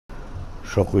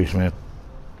Sok ismét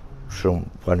som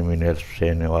valamilyen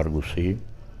széne Argusi,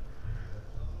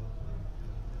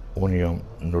 Unión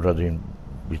Nuradin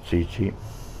Bicić,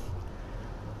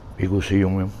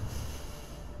 Guci.Oral,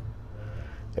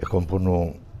 e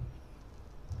komponuo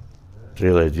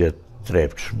trilogie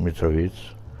Trepč Mitrovic,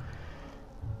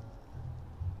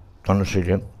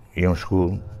 donošenje imam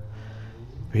školu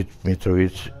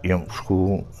Mitrovic, imam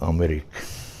školu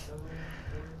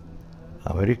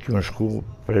Amerik imam školu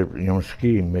pre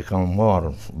njomski me kam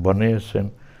marrë banesën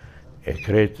e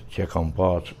kretë që kam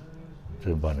pasë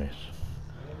të banesë.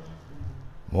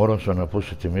 Morao sam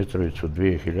napustiti Mitrovicu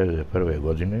 2001.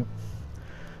 godine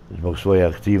zbog svoje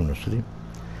aktivnosti,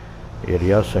 jer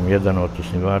ja sam jedan od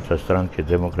osnivača stranke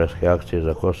Demokratske akcije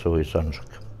za Kosovo i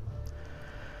Sandžaka.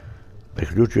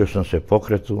 Priključio sam se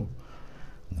pokretu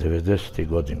 90.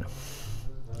 godina.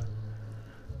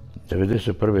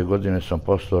 91. godine sam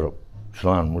postao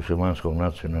član Muslimanskog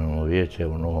nacionalnog vijeća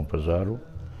u Novom Pazaru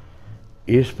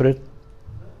ispred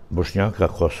Bošnjaka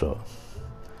Kosova.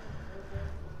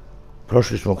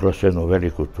 Prošli smo kroz jednu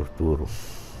veliku torturu.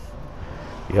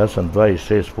 Ja sam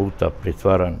 26 puta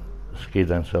pritvaran,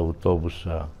 skidan sa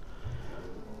autobusa.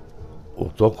 U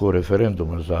toku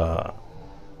referenduma za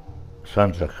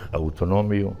Sandžak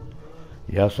autonomiju,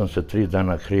 ja sam se 3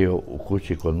 dana krio u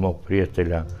kući kod mog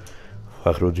prijatelja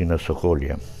Fahrudina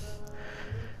Sokolija,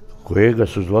 kojega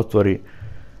su zlotvori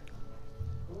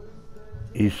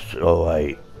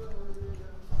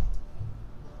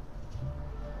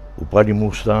upali mu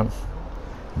u stan,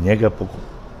 njega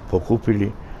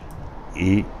pokupili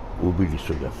i ubili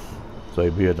su ga. To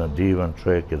je bio jedan divan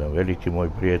čovjek, jedan veliki moj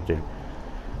prijatelj.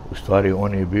 U stvari,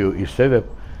 on je bio i sebe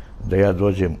da ja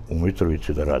dođem u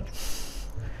Mitrovicu da radim.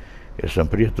 Jer sam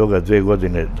prije toga 2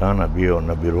 godine dana bio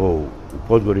na birovu u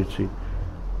Podgorici,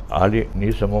 ali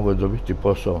nisam mogao dobiti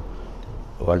posao,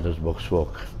 valjda zbog svog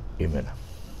imena.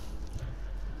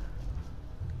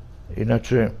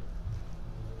 Inače,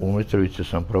 u Mitrovici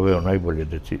sam proveo najbolje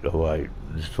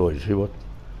svoj život.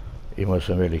 Imao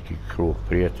sam veliki krug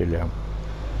prijatelja.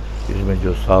 Između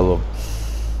ostalog,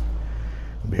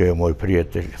 bio je moj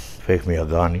prijatelj Fehmi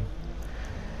Agani,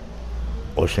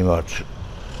 osnivač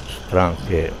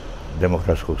stranke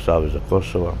Demokratskog saveza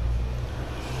Kosova.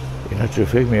 Inače,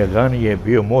 Fehmi Agani je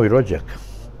bio moj rođak.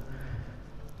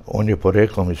 On je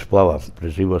poreklom iz Splava,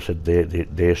 prezivao se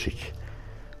Dešić.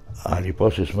 Ali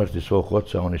poslije smrti svog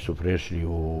oca oni su prešli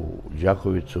u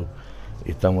Đakovicu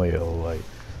i tamo je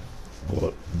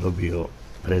dobio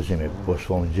prezime po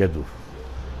svom djedu.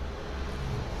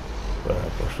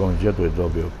 Po svom djedu je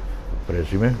dobio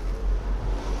prezime.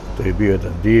 To je bio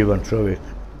jedan divan čovjek.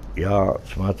 Ja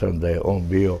smatram da je on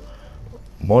bio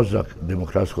mozak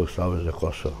Demokratskog saveza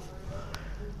Kosova.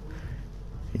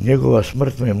 Njegova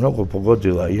smrt me je mnogo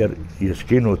pogodila jer je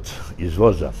skinut iz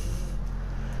voza.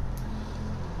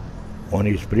 On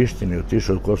je iz Prištine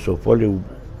otišao od Kosovo polje,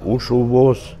 ušao u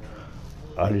voz,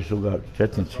 ali su ga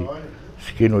četnici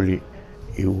skinuli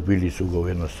i ubili su ga u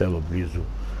jedno selo blizu,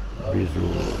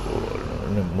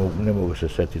 ne mogu se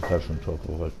setiti tačno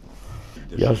toliko.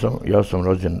 Ja sam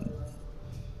rođen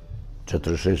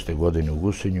 46. godine u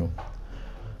Gusinju,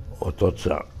 od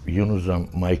oca Junuza,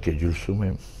 majke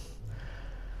Đursume.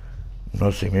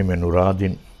 Nosim ime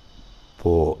Nuradin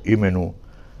po imenu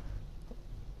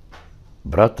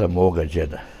brata moga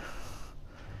djeda,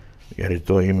 jer je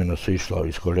to imeno se išlo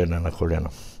iz koljena na koljeno.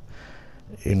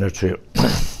 Inače,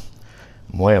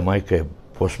 moja majka je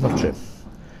posmrće,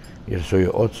 jer su joj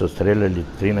oca streljali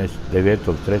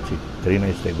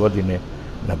 9.3.13. godine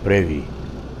na Previji.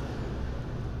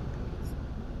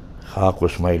 Hako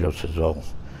Smajlov se zovu.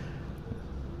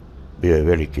 Bio je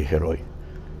veliki heroj.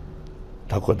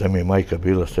 Tako da mi je majka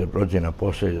bila rođena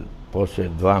poslije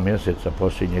 2 mjeseca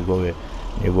poslije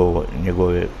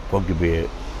njegove pogibije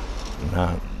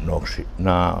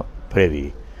na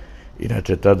Previji.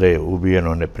 Inače, tada je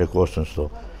ubijeno preko 800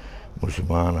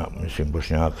 muslimana, mislim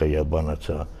Bošnjaka i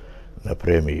Albanaca na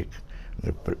Previji.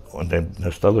 Onda je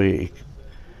nastalo je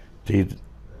i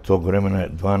tog vremena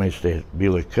 12.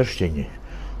 bilo je kršćenje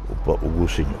u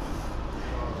Gusinju.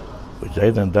 Za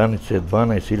jedan dan se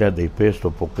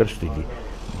 12.500 pokrstili,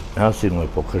 nasilno je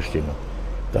pokršteno.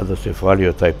 Tada se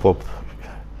hvalio taj pop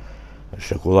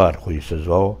Šekular koji se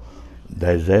zvao, da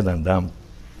je za jedan dan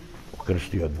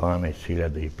pokrstio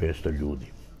 12.500 ljudi.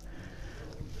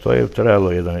 To je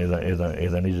trajalo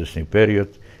jedan izvesni period.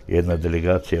 Jedna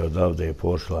delegacija odavde je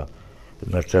pošla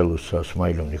na čelu sa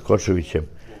Smajlom Nikočevićem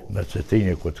na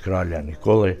Cetinje kod kralja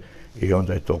Nikole i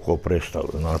onda je to ko prestalo.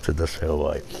 Znate da se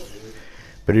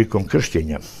prilikom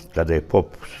krštenja, kada je pop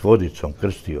s vodicom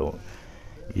krstio,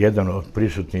 jedan od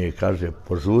prisutnije kaže: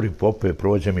 "Požuri pope,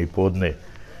 prođe mi podne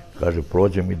kaže,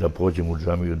 prođem i da pođem u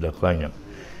džamiju da klanjam.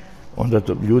 Onda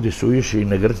ljudi su išli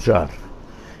na Grčar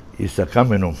i sa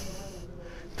kamenom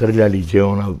trljali gdje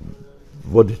ona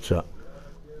vodica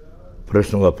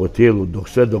prsnula po tijelu,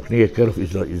 sve dok nije krv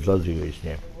izlazio iz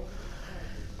nje.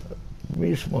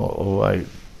 Mi smo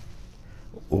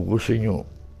u Gusinju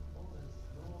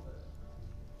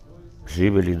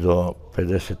živjeli do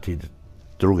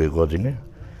 52. godine.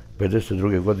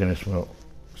 52. godine smo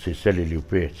se iselili u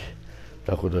Peć,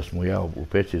 tako da smo ja u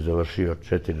Peći završio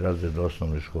 4 razreda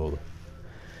osnovne škole.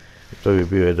 I to bi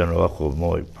bio jedan ovako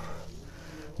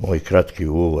moj kratki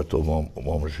uvod u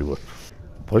mom životu.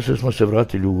 Poslije smo se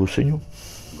vratili u Gusinju.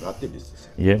 Vratili ste se?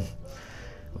 Je.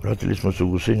 Vratili smo se u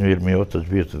Gusinju jer mi je otac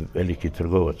bio veliki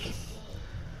trgovac,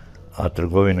 a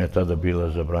trgovina je tada bila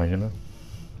zabranjena.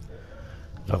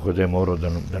 Tako da je morao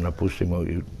da napustimo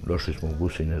i došli smo u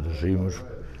Gusinje da živimo.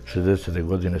 60.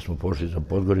 godine smo pošli za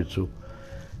Podgoricu,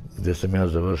 gdje sam ja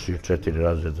završio 4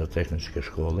 razreda tehničke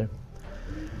škole.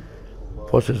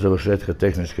 Poslije završetka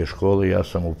tehničke škole ja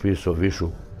sam upisao višu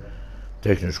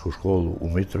tehničku školu u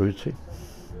Mitrovici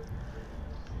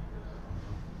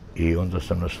i onda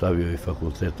sam nastavio i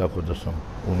fakultet, tako da sam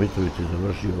u Mitrovici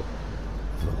završio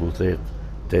fakultet,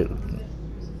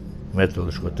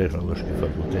 metodološko-tehnološki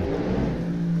fakultet.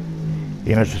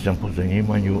 Inače sam po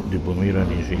zanimanju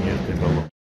diplomirani inženjer tehnolog.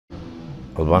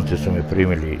 Albanci su me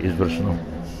primili izvrsno.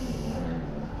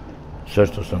 Sve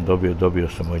što sam dobio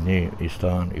sam od njih, i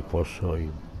stan, i posao, i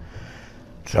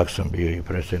čak sam bio i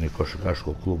predsjednik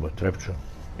košarkaškog kluba Trepča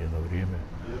jedno vrijeme.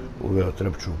 Uveo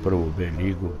Trepču u prvu B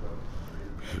ligu.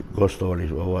 Gostovali,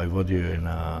 vodio je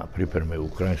na pripreme u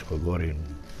Kranjskoj Gori,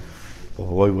 po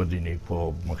Vojvodini,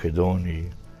 po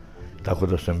Makedoniji, tako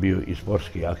da sam bio i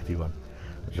sportski aktivan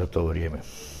za to vrijeme.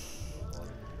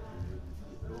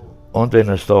 Onda je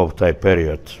nastao taj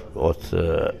period od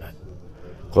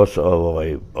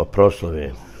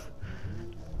proslave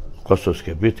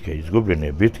Kosovske bitke,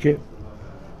 izgubljene bitke,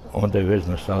 onda je već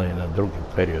nastao jedan drugi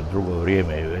period, drugo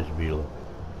vrijeme je već bilo.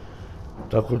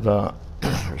 Tako da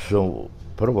su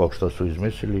prvo što su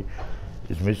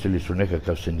izmislili su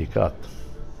nekakav sindikat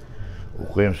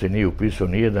u kojem se nije upisao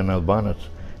nijedan Albanac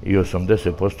i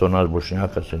 80% nas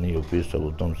Bošnjaka se nije upisalo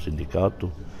u tom sindikatu.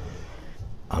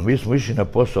 A mi smo išli na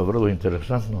posao, vrlo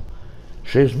interesantno,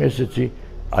 6 mjeseci,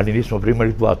 ali nismo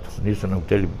primali platu. Nisu nam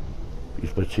htjeli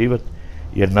isplaćivati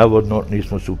jer navodno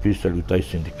nismo se upisali u taj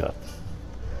sindikat.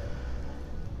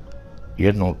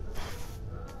 Jednog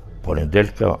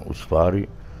ponedjeljka, u stvari,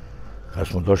 kad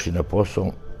smo došli na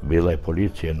posao, bila je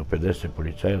policija, jedno 50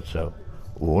 policajaca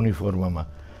u uniformama,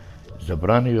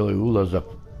 zabranio je ulazak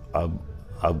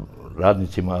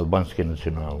radnicima albanske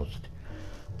nacionalnosti.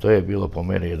 To je bilo po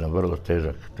mene jedan vrlo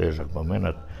težak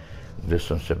moment gdje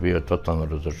sam se bio totalno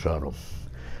razočarao.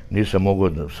 Nisam mogao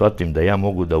da shvatim da ja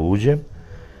mogu da uđem,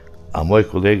 a moj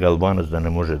kolega Albanac da ne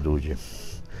može da uđe.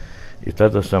 I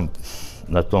tada sam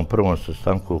na tom prvom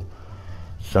sastanku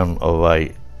sam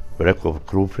rekao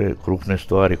krupne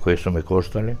stvari koje su me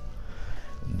koštale,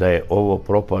 da je ovo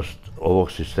propast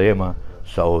ovog sistema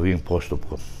sa ovim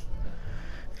postupkom.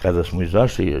 Kada smo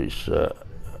izašli iz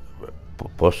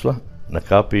posla, na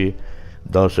kapiji,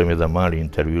 dao sam jedan mali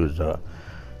intervju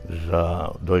za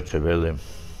Deutsche Welle,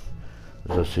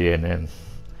 za CNN,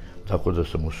 tako da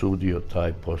sam osudio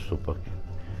taj postupak.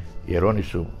 Jer oni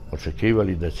su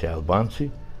očekivali da će Albanci,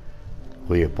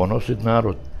 koji je ponosit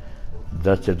narod,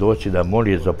 da će doći da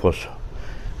moli za posao.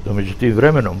 Da međutim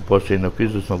vremenom, poslije jednog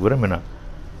izvjesnog vremena,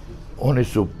 oni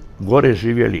su gore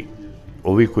živjeli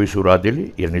ovi koji su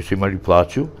radili, jer nisu imali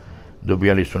plaću,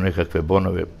 dobijali su nekakve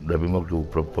bonove da bi mogli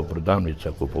po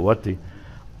prodavnica kupovati,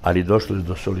 ali došli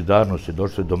do solidarnosti,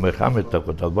 došli do merhameta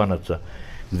kod Albanaca,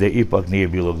 gdje ipak nije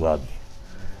bilo gladni.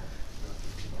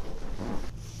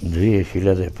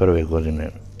 2001. godine,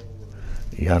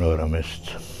 januara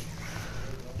mjeseca,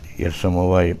 jer sam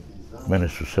mene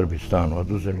su Srbi stan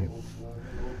oduzeli,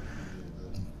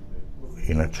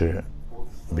 inače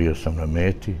bio sam na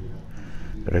meti,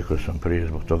 rekao sam prije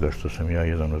zbog toga što sam ja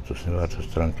jedan od osnivača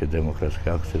stranke Demokratske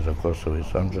akcije za Kosovo i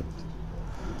Sandžak.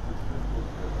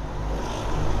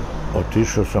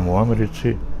 Otišao sam u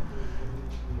Americi,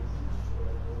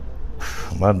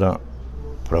 mada,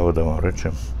 pravo da vam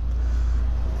rečem,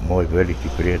 moj veliki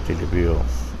prijatelj je bio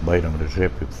Bajram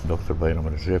Redžepi, doktor Bajram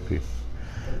Redžepi,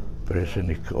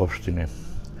 predsjednik opštine.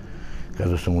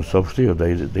 Kada sam mu saopštio da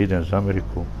idem za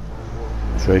Ameriku,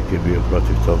 čovjek je bio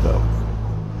protiv toga,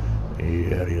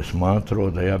 jer je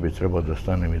smatrao da ja bi trebao da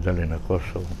stanem i dalje na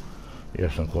Kosovu. Ja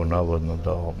sam kao navodno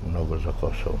dao mnogo za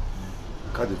Kosovo.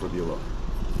 Kad je to bilo?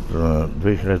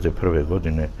 2001.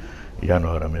 godine,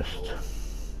 januara mjeseca.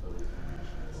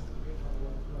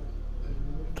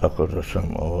 Tako da sam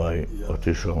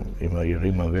otišao, jer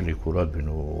imam veliku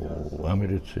rodbinu u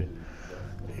Americi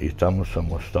i tamo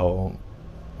sam ostao,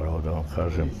 pravo da vam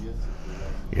kažem,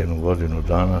 1 godinu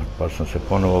dana, pa sam se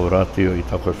ponovo vratio i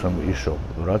tako sam išao.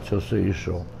 Vraćao se i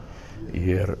išao,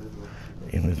 jer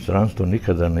inostranstvo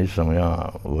nikada nisam ja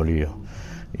volio,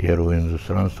 jer u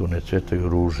inostranstvu ne cvetaju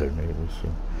ruže,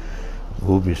 mislim,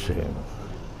 gubi se,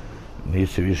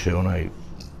 nisi više onaj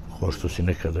ko što si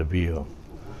nekada bio,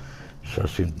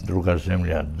 sasvim druga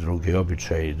zemlja, drugi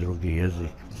običaji, drugi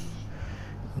jezik,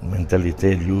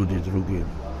 mentalitet ljudi drugi,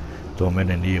 to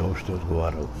mene nije uopšte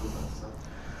odgovaralo.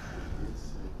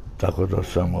 Tako da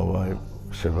sam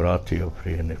se vratio,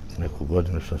 prije neku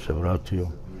godinu sam se vratio,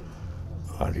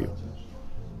 ali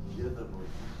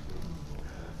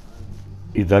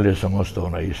i dalje sam ostao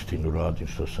na isti Nuradin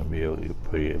što sam bio i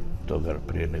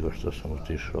prije nego što sam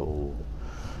otišao u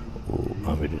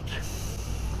Americi.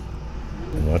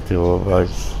 Znate,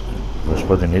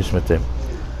 gospodin Ismete,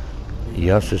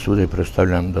 ja se svuda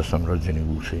predstavljam da sam rođeni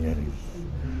Gušinjanin.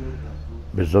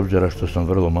 Bez obzira što sam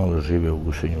vrlo malo živio u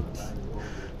Gušinju.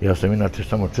 Ja sam inače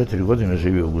samo 4 godine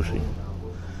živio u Gušinju.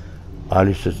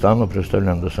 Ali se stalno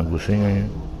predstavljam da sam Gušinjanin,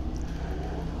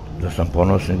 da sam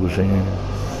ponosni Gušinjanin,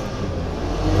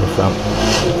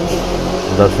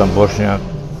 da sam Bošnjak,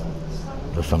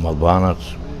 da sam Albanac,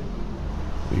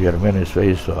 jer mene je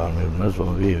sve isto, ali me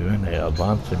nazvao vi mene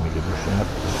Albancem ili Bošnjakom,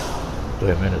 to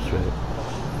je mene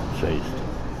sve isto.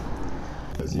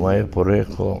 Moje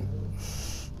poreklo,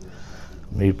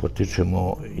 mi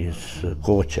potičemo iz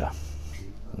Koća,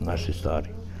 naši stari.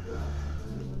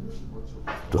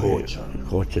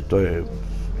 Koće, to je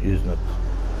iznad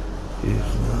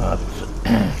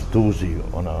Tuziju,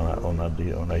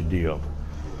 onaj dio,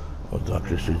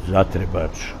 odakle su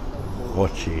Zatrebač,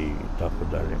 Koći i tako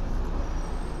dalje.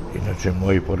 Inače,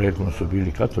 moji poreklom su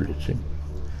bili katolici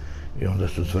i onda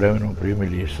su s vremenom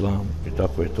primili islam i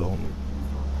tako je to.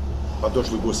 Pa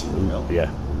došli u Gusinju, jel? Je,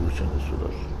 u Gusinju su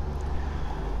došli.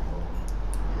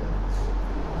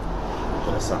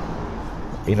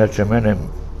 Inače, mene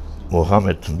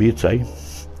Nuradin Bicić,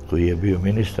 koji je bio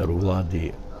ministar u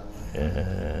vladi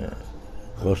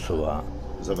Kosova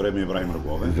za vreme Ibrahima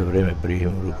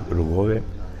Rugove,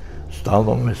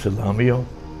 stalno me selamio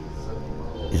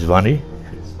izvani,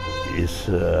 iz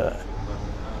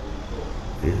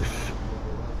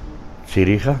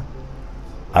Ciriha,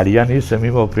 ali ja nisam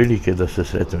imao prilike da se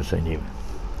sretnem sa njime.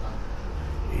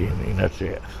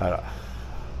 Inače,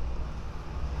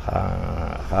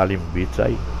 Halim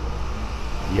Bicić,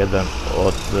 jedan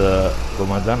od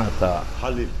komandanata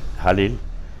Halil,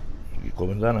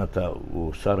 komandanata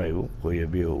u Sarajevu, koji je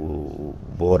bio u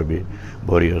borbi,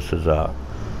 borio se za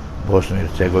Bosnu i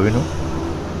Hercegovinu.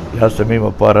 Ja sam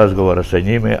imao par razgovora sa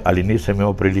njime, ali nisam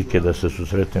imao prilike da se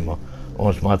susretnemo.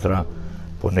 On smatra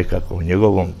po nekakvom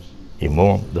njegovom i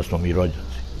mom da smo mi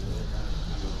rođaci.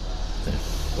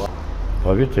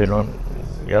 Pa vidite,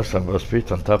 ja sam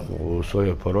vaspitan tako u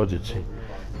svojoj porodici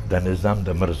da ne znam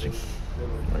da mrzim.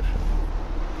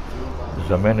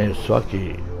 Za mene je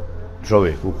svaki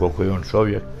čovjek, ukoliko je on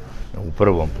čovjek, u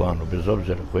prvom planu, bez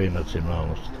obzira koje je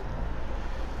nacionalnost.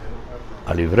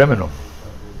 Ali vremenom,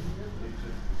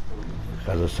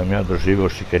 kada sam ja doživio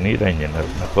šikaniranje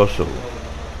na Kosovu,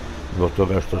 zbog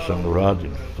toga što sam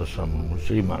Nuradin, što sam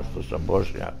musliman, što sam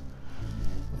Bošnjak,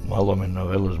 malo me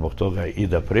navelo zbog toga i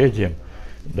da pređem,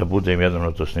 da budem jedan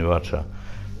od osnivača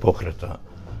pokreta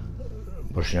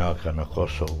Bošnjaka na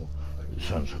Kosovu i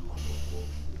Sandžaku.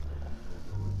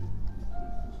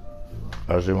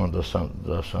 Kažem vam da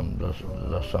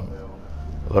sam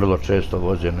vrlo često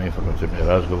vođen na informativne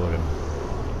razgovore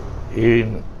i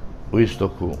u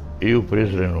Istoku, i u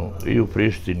Prizrenu, i u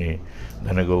Prištini,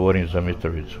 da ne govorim za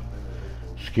Mitrovicu.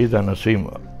 Skida na svim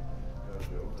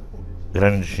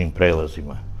graničnim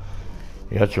prelazima.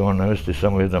 Ja ću vam navesti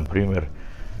samo jedan primjer.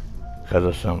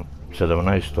 Kada sam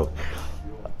 17.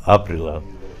 aprila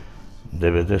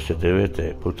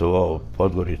 1999. putovao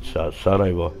Podgorica,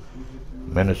 Sarajevo,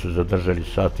 mene su zadržali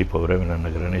 1,5 sata vremena na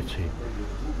granici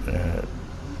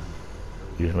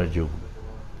između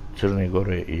Crne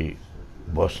Gore i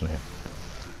Bosne.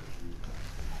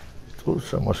 Tu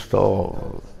sam ostao,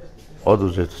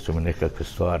 oduzete su mi nekakve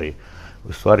stvari.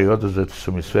 U stvari oduzete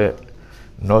su mi sve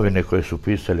novine koje su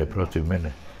pisale protiv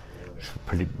mene.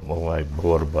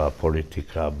 Borba,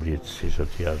 politika, blic i što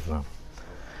ti ja znam.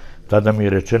 Tada mi je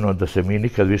rečeno da se mi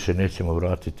nikad više nećemo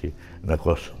vratiti na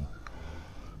Kosovo.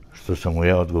 Što sam mu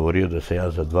ja odgovorio da se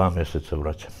ja za 2 mjeseca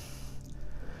vraćam.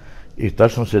 I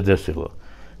tačno se desilo.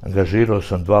 Angažirao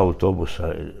sam 2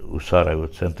 autobusa u Sarajevu,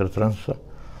 centar transa,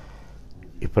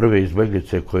 i prve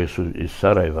izbjeglice koje su iz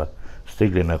Sarajeva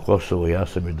stigli na Kosovo, ja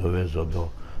sam ih dovezao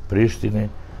Prištine,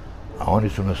 a oni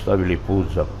su nastavili put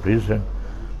za Prizren,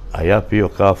 a ja pio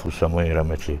kafu sa mojim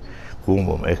rahmetli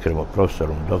kumom Ekremom,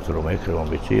 profesorom, doktorom Ekremom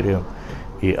Bicićem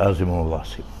i Azimom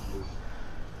Vlasim.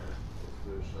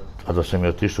 Tada sam je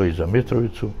otišao i za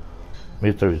Mitrovicu.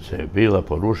 Mitrovica je bila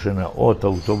porušena od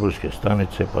autobuske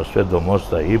stanice pa sve do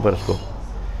mosta Ibarskog.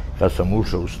 Kad sam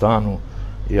ušao u stanu,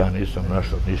 ja nisam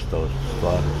našao ništa od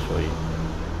stvari svojih.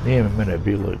 Nije mene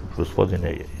bilo,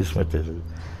 gospodine, ismete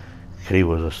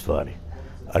krivo za stvari.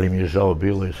 Ali mi je žao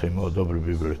bilo jer sam imao dobru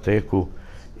biblioteku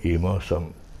i imao sam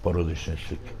porodične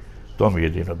slike. To mi je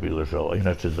jedino bilo žao.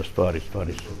 Inače za stvari su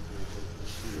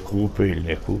kupe ili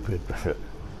ne kupe.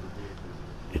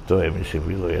 I to je, mislim,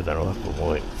 bilo jedan ovako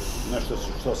moj... Nešto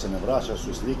što se ne vraća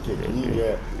su slike,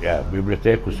 knjige... Ja,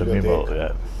 biblioteku sam imao,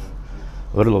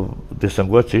 vrlo, gdje sam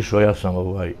god se išao, ja sam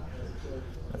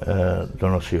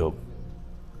donosio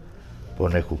po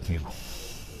neku knjigu.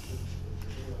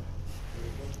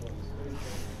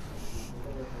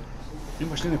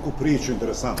 Imaš li neku priču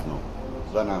interesantnu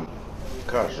da nam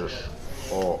kažeš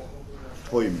o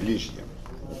tvojim bližnjem,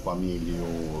 u familiju,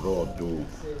 rodu,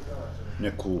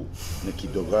 neki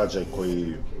događaj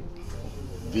koji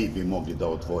vi bi mogli da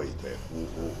odvojite u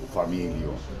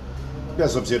familiju,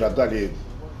 bez obzira da li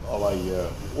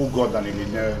ugodan ili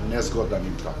nezgodan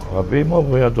ili tako? Pa bi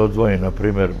mogu ja da odvojim, na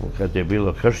primjer, kad je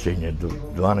bilo krštenje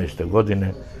 12.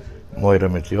 godine, moj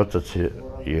rahmetli otac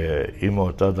je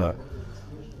imao tada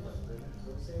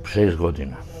 6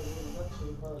 godina.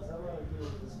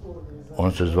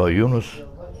 On se zvao Yunus,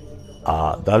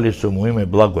 a dali su mu ime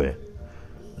Blagoje.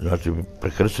 Znači,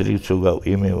 prekrstili su ga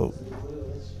ime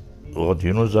od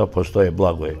Yunusa, postoje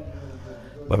Blagoje.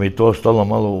 Pa mi to ostalo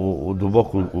malo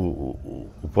duboko u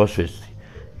posvijesti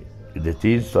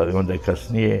detinjstva i onda je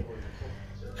kasnije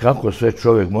kako sve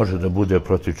čovjek može da bude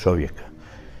protiv čovjeka.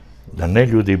 Da ne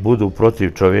ljudi budu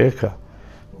protiv čovjeka,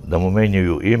 da mu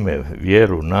menjaju ime,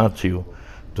 vjeru, naciju,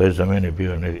 to je za mene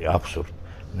bio apsurd,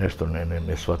 nešto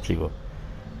neshvatljivo.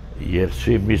 Jer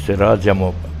svi mi se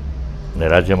rađamo, ne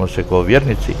rađamo se kao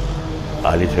vjernici,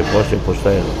 ali se poslije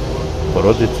postaje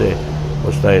porodice,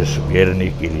 postaješ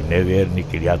vjernik ili nevjernik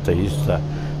ili ateista,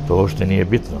 to uopšte nije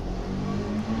bitno.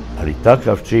 Ali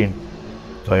takav čin,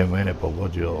 to je mene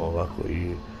pogodio ovako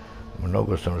i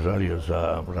mnogo sam žalio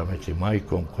za rahmetli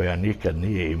majkom koja nikad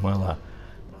nije imala,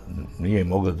 nije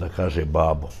mogla da kaže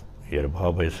babo, jer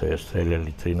babo je se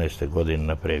streljali 13. godine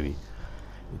na Previ.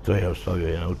 I to je ostavio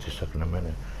jedan utisak na mene,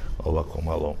 ovako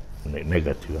malo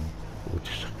negativan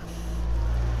utisak.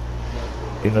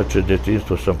 Inače,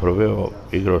 detinjstvo sam proveo,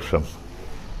 igrao sam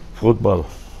fudbal,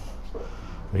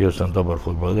 bio sam dobar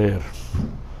fudbaler,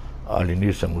 ali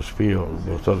nisam uspio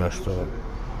zbog toga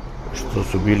što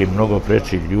su bili mnogo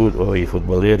preči ljudi, ovi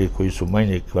fudbaleri koji su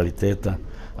manje kvaliteta,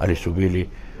 ali su bili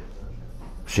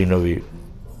sinovi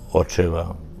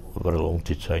očeva, vrlo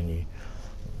uticajni.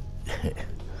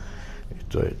 I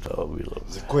to je to bilo.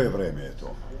 Za koje vreme je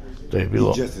to? To je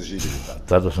bilo, gdje ste živjeli tada?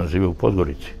 Tada sam živio u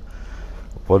Podgorici.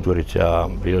 U Podgorici, a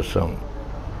bio sam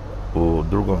u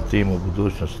drugom timu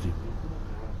budućnosti,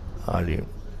 ali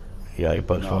ja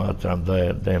ipak smatram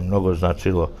da je mnogo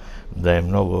značilo, da je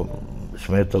mnogo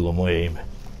smetalo moje ime.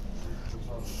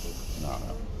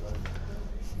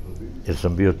 Jer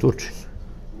sam bio Turčin.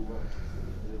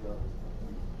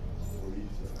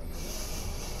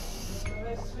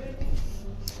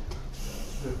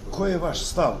 Koji je vaš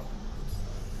stav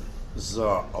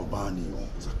za Albaniju,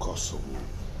 za Kosovo?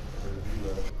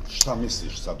 Šta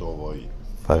misliš sad o ovoj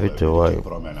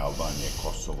promjene Albanije,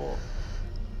 Kosovo?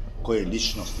 Koje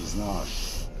ličnosti znaš?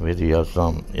 Vidi,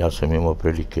 ja sam imao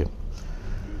prilike,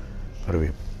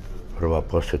 prva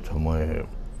posjeta moje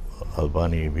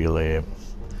Albaniji bila je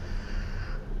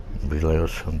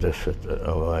 90,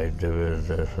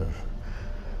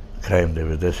 krajem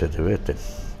 99.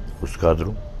 u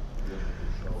Skadru.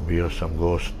 Bio sam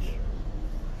gost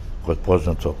kod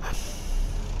poznatog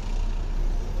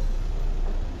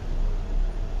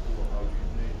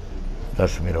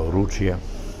Dašmira Uručija,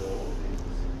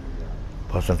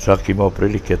 pa sam čak imao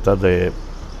prilike, tada je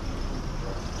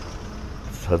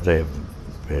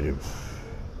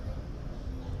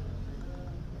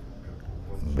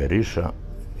Beriša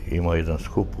imao jedan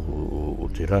skup u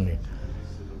Tirani,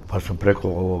 pa sam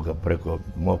preko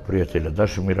mog prijatelja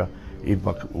Dašmira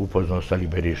ipak upoznao Sali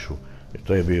Berišu. I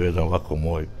to je bio jedan ovako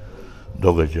moj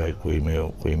događaj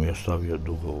koji me je ostavio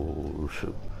dugo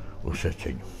u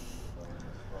sećanju.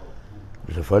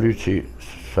 Zahvaljujući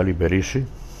Sali Beriši,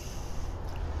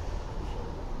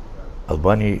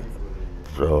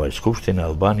 Skupština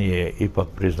Albanije je ipak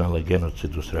priznala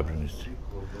genocid u Srebrenici.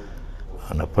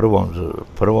 A na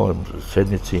prvom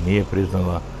sednici nije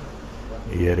priznala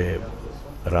jer je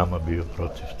Rama bio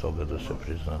protiv toga da se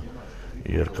prizna.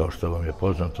 Jer kao što vam je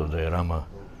poznato da je Rama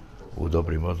u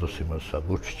dobrim odnosima sa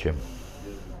Vučićem,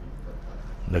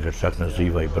 da ga čak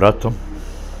naziva i bratom,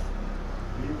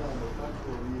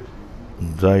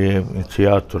 da je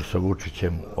inicijator sa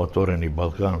Vučićem Otvoreni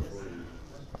Balkan.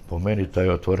 Po meni taj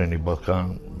Otvoreni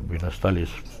Balkan bi nastali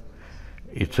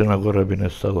i Crna Gora bi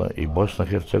nestala, i Bosna i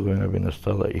Hercegovina bi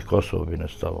nestala, i Kosovo bi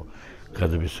nestalo,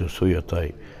 kada bi se usvojio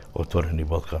taj Otvoreni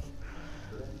Balkan.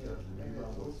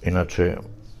 Inače,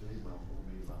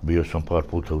 bio sam par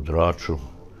puta u Draču,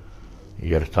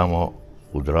 jer tamo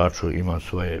u Draču imam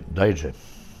svoje dajđe.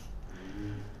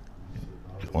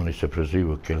 Oni se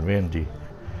prezivaju Kelmendi,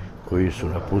 koji su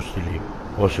napustili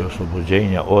poslije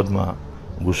oslobođenja odmah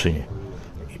Gusinje.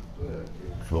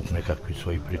 Zbog nekakvih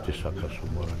svojih pritisaka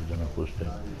su morali da napuste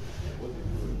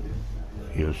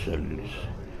i odselili se.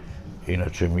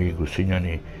 Inače, mi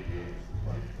Gusinjani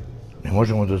ne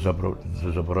možemo da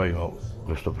zaboravimo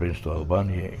gostoprimstvo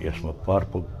Albanije, jer smo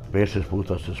 5-6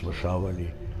 puta se smršavali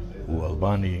u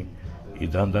Albaniji i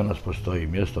dan danas postoji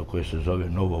mjesto koje se zove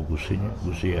Novo Gusinje,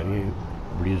 Gusijarije,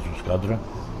 blizu Skadra,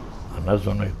 a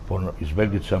nazvano je po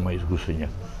izbeglicama iz Gusinja.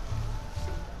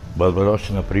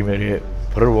 Balbarosi, na primjer, je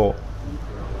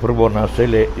prvo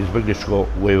naselje izbegličko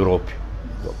u Evropi,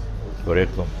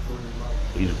 poreklom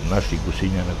iz naših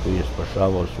Gusinjana koji je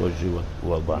spašavao svoj život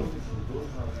u Albaniji.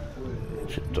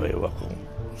 To je ovako.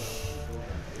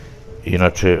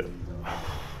 Inače,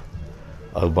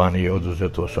 Albaniji je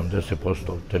oduzeto 80%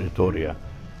 teritorija,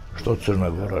 što Crna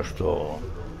Gora, što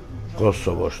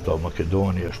Kosovo, što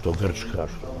Makedonija, što Grčka.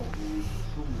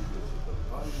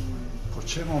 Po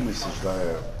čemu misliš da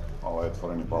je ovaj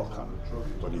Otvoreni Balkan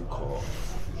toliko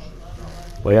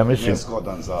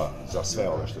nezgodan za sve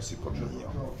ove što si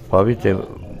pominjao? Pa vidite,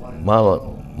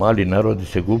 mali narodi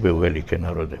se gube u velike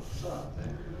narode.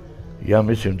 Ja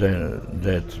mislim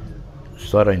da je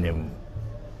stvaranjem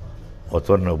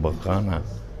Otvorenog Balkana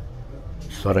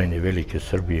stvaranje velike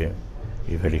Srbije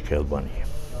i velike Albanije.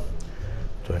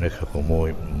 To je nekako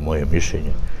moje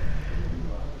mišljenje.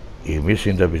 I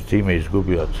mislim da bi time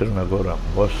izgubila Crna Gora,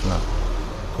 Bosna,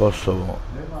 Kosovo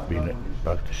bi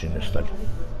praktični nestali.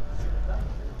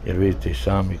 Jer vidite i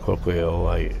sami koliko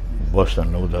je Bosna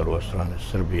na udaru od strane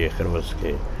Srbije,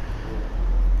 Hrvatske.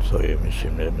 To je,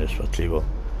 mislim, neshvatljivo.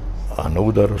 A na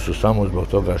udaru su samo zbog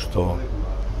toga što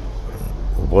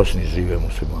u Bosni žive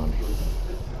muslimani.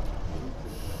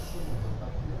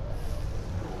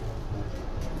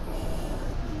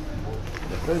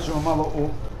 Da pređemo malo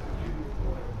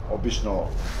obično,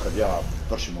 kad ja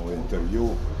vršim ovaj intervju,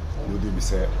 ljudi mi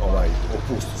se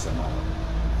opustu se malo.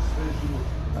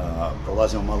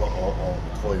 Prolazimo malo o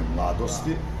tvojoj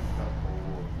mladosti,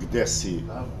 gde si,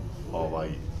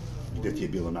 gde ti je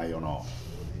bilo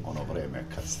ono vreme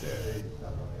kad ste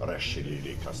rešili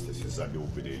ili kad ste se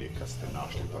zaljubili ili kad ste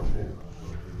našli prvu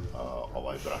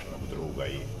bračnog druga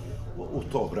i u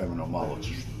to vremeno malo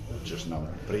ćeš nam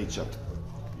pričat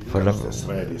kad ste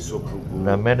sreli suprugu.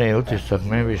 Na mene je utisak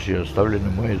najviše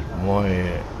ostavljeno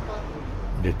moje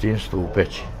djetinjstvo u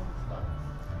Peći.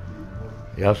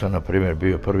 Ja sam, na primjer,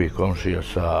 bio prvi komšija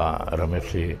sa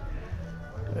rahmetli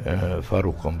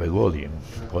Farukom Begolijem,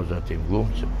 poznatim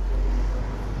glumcem.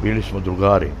 Bili smo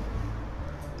drugari,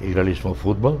 igrali smo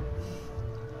fudbal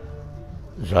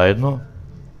zajedno.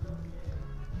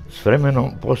 S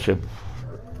vremenom, poslije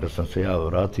kad sam se ja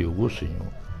vratio u Gusinju,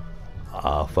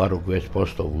 a Faruk već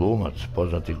postao glumac,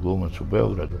 poznati glumac u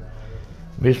Beogradu,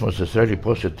 mi smo se sreli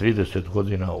poslije 30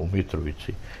 godina u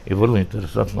Mitrovici. I vrlo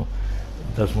interesantno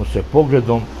da smo se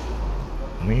pogledom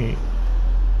mi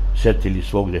sjetili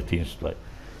svog djetinjstva.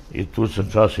 I tu sam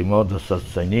čas imao da sad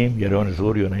sa njim, jer on je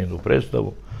žurio na jednu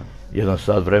predstavu, 1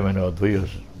 sat vremena odvojio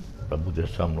da bude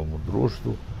sa mnom u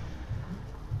društvu.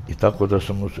 I tako da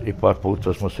sam i par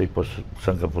puta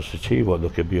sam ga posjećivao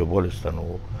dok je bio bolestan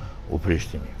u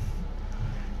Prištini.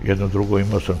 Jedno drugo,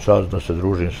 imao sam čast da se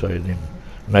družim sa jednim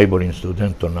najboljim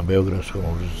studentom na Beogradskom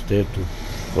univerzitetu,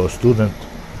 kao student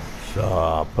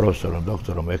sa profesorom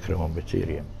doktorom Ekremom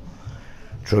Becirijem.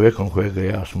 Čovjekom kojega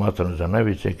ja smatram za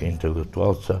najvećeg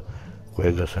intelektualca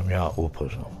kojega sam ja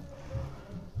upoznao.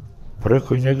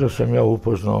 Preko njega sam ja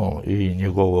upoznao i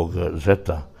njegovog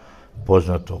zeta,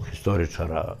 poznatog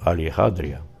historičara Alije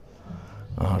Hadrija.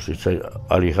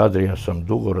 Alije Hadrija sam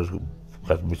dugo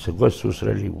kad bi se god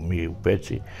susreli mi u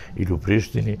Peći ili u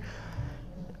Prištini,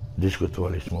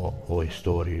 diskutovali smo o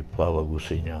istoriji Plava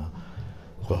Gusinja,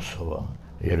 Kosova,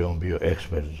 jer je on bio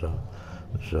ekspert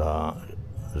za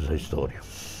istoriju.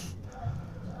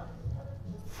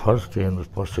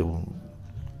 Poslije u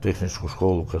tehničku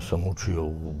školu kad sam učio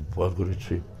u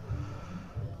Podgorici,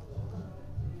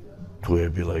 tu je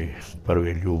bila i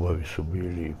prve ljubavi su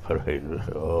bili, i prve,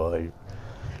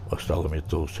 ostalo mi je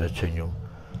to u sećanju.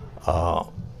 A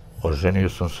oženio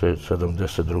sam se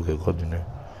 72. godine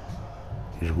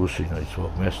iz Gusinja, iz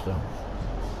svog mjesta.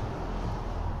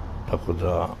 Tako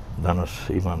da danas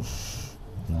imam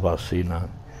 2 sina,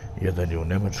 jedan je u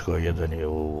Njemačkoj, jedan je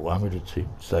u Americi,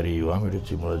 stariji u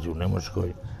Americi, mlađi u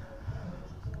Njemačkoj.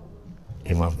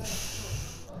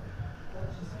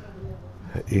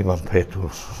 Imam 5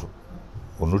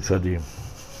 unučadi,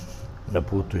 na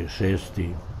putu je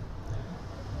 6.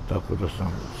 Tako da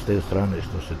sam s te strane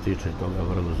što se tiče toga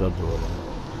vrlo zadovoljan.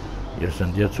 Jer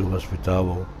sam djecu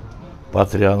vaspitavao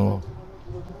patrijalno,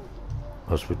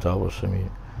 vaspitavao sam ih,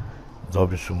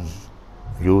 dobri su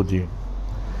ljudi,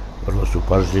 vrlo su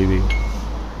pažljivi,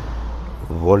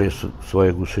 vole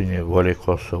svoje Gusinje, vole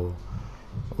Kosovo,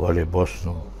 vole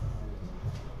Bosnu,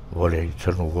 vole i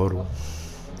Crnu Goru.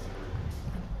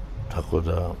 Tako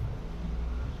da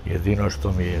jedino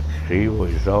što mi je krivo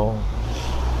i žao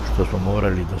što smo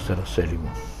morali da se raselimo.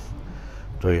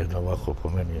 To je jedno ovako po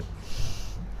meni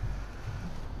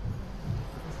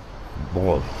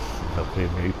bol za koji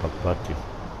me ipak patim.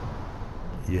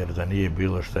 Jer da nije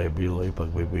bilo šta je bilo, ipak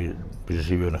bi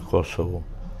živio na Kosovu.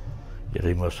 Jer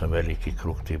imao sam veliki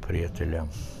krug tih prijatelja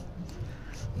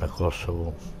na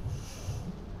Kosovu.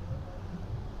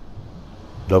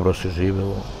 Dobro se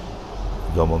živelo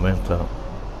do momenta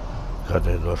kada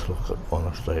je došlo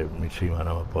ono što je mi svima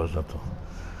nama poznato.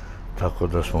 Tako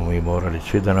da smo mi morali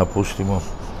svi da napustimo,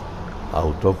 a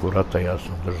u toku rata ja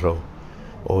sam držao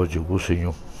ovdje u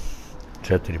Gusinju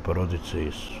 4 porodice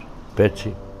iz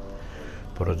Peći,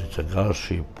 porodica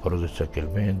Galši, porodica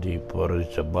Kelmendi,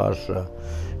 porodica Baša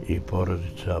i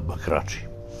porodica Bakrači.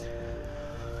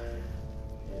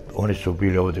 Oni su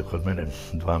bili ovdje kod mene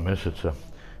 2 mjeseca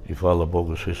i hvala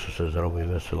Bogu svi su se zdravo i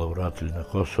veselo vratili na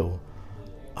Kosovo,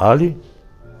 ali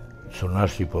su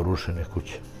našli porušene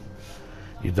kuće.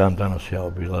 I dan danas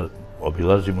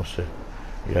obilazimo se,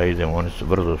 ja idem,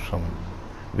 vrlo sam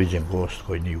viđen gost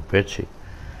koji nije u Peći,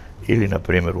 ili na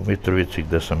primjer u Mitrovici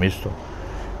gdje sam isto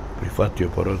prihvatio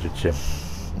porodice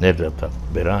Nedžata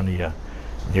Beranija,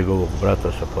 njegovog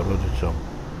brata sa porodicom,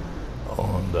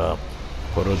 onda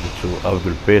porodicu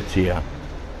Avdulpecija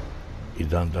i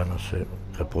dan danas se,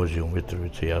 kad pođem u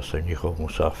Mitrovici, ja sam njihov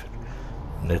musafir.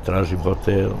 Ne tražim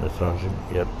hotel, ne tražim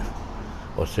jer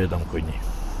osjedam kod njih.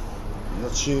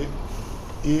 Znači,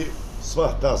 i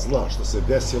sva ta zla što se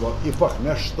desilo, ipak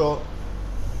nešto,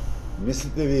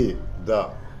 mislite vi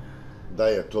da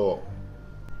je to,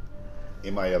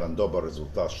 ima jedan dobar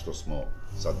rezultat što smo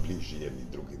sad bliži jedni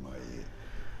drugima?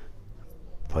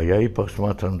 Pa ja ipak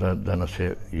smatram da nas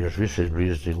je još više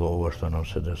zbližilo ovo što nam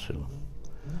se desilo.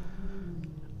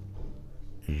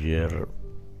 Jer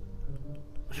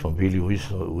smo bili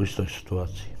u istoj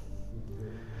situaciji.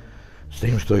 S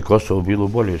tim što je Kosovo bilo u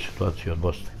boljoj situaciji od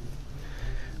Bosne.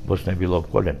 Bosna je bila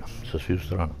opkoljena sa svih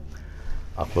strana,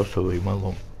 a Kosovo je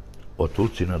imalo od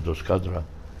Tulcina do Skadra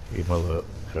imalo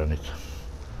granica.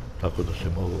 Tako da se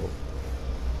moglo...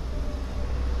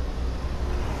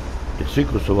 I svi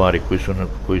Kosovari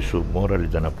koji su morali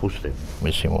da napuste,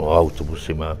 mislim o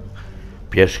autobusima,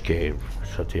 pješke,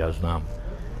 sad ja znam,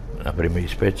 naprimjer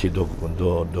iz Peći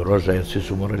do Rožaja, svi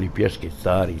su morali pješke,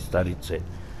 stari, starice.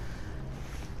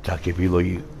 Tak je bilo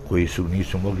i koji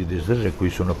nisu mogli da izdrže,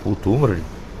 koji su na putu umrli.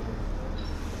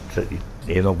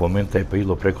 Jednog momenta je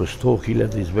bilo preko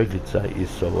 100.000 izbeglica iz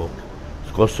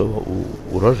Kosova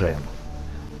u Rožajama.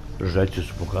 Rožajci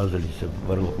su pokazali se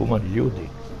vrlo humani ljudi.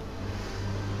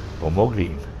 Pomogli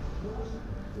im.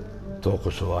 To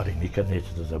Kosovari nikad neće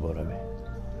da zaborave.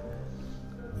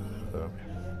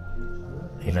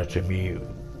 Inače mi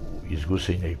iz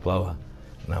Gusinja i Plava,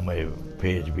 nama je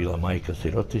Peć bila majka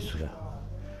sirotinjska.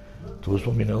 Tu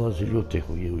smo mi nalazili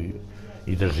utehu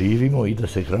i da živimo, i da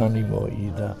se hranimo, i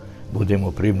da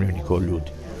budemo primljeni kao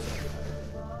ljudi.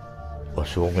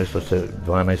 Osim ovog mjesta se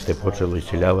 12. počelo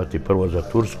iseljavati prvo za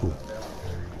Tursku,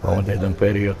 pa onda jedan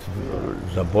period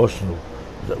za Bosnu,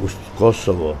 uz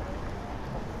Kosovo.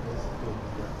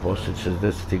 Poslije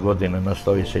 60. godina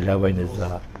nastao iseljavanje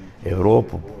za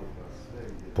Evropu,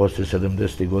 poslije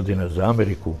 70. godina za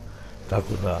Ameriku,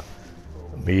 tako da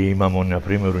mi imamo, na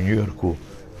primjer, u Njujorku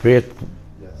 5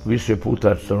 više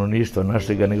puta stanovništva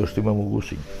našega nego što imamo u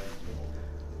Gusinju.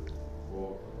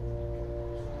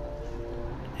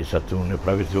 I sad tu ne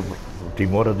praviti, ti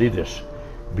mora da ideš.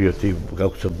 Bio ti,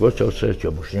 kako sam goćao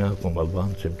srećao, Bošnjakom,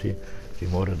 Albancem, ti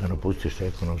mora da napustiš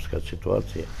ekonomska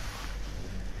situacija.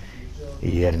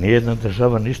 Jer nijedna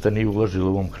država ništa nije uložila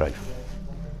u ovom kraju.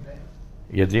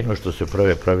 Jedino što se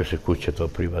prave se kuće, to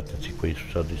privatnici koji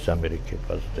su sad iz Amerike,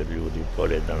 pazite, ljudi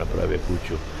polje da naprave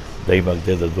kuću da ima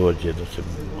gde da dođe,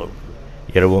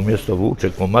 jer ovo mjesto vuče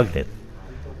ko magnet.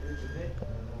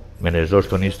 Mene je žao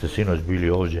što niste sinoć bili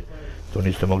ovdje, to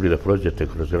niste mogli da prođete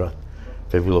kroz grad.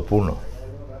 To je bilo puno.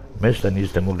 Mjesta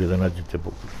niste mogli da nađete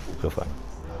u kafanu.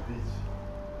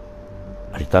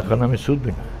 Ali takva nam je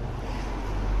sudbina.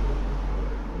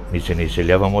 Mi se ne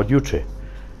iseljavamo od juče,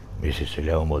 mi se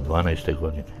iseljavamo od 12.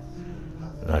 godine.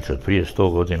 Znači, od prije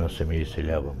 100 godina se mi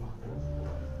iseljavamo.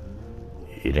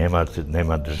 I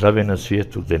nema države na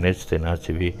svijetu gdje nećete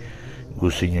naći vi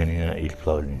Gusinjanina ili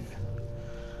Plavljanina.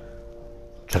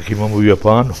 Čak imamo u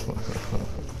Japanu.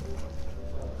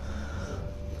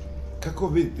 Kako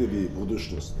vidite vi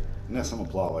budućnost, ne samo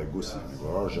Plava i Gusinja,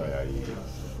 nego Rožaja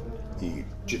i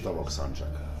čitavog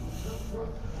Sandžaka?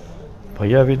 Pa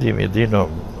ja vidim jedino,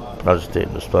 pazite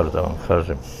jednu stvar da vam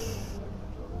kažem,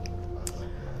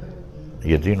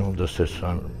 jedino da se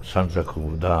Sandžaku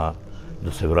da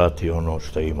se vrati ono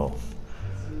što je imao.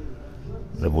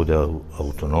 Da bude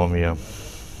autonomija,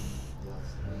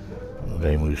 da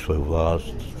imaju svoju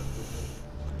vlast.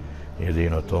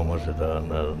 Jedino to može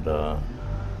da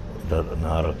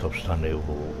narod opstane u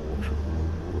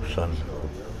Sandžaku.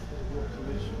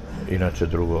 Inače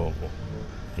drugo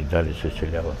i dalje se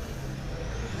iseljava.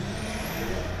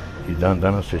 I dan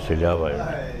danas se iseljavaju.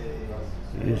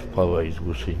 Iz Plava, iz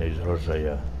Gusinja, iz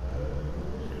Rožaja.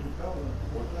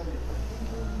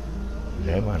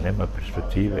 Nema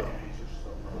perspektive.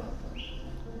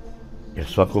 Jer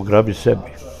svako grabi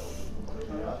sebi.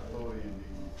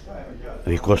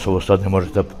 Vi Kosovo sad ne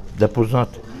možete da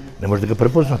poznate. Ne možete ga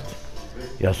prepoznati.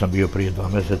 Ja sam bio prije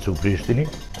 2 mjeseca u Prištini.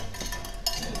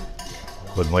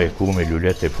 Kod moje kume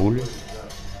Ljuljete Fulje.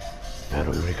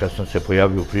 Verujem, kad sam se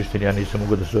pojavio u Prištini, ja nisam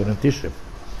mogao da se orijentišem.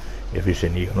 Jer više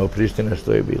nije ono Priština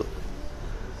što je bilo.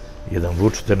 Jedan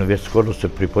Vučićan već skoro se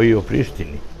pripojio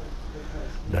Prištini.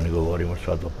 Da ne govorimo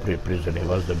sad o prizorni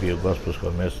vazda bio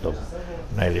gospodsko mjesto,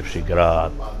 najljepši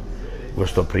grad,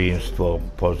 gostoprimstvo,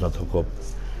 poznato ko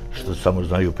što samo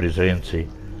znaju Prizrenci,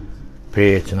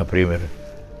 Peć, na primjer.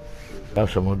 Ja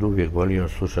sam od uvijek volio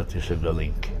slušati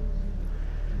sevdalinke.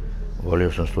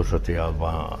 Volio sam slušati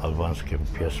albanske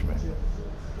pjesme.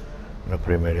 Na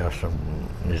primjer, ja sam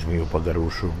Nizmiju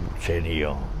Pagarušu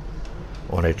cenio.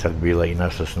 Ona je čak bila i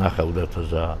naša snaha udata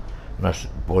za naš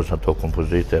poznatog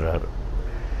kompozitora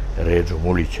Ređu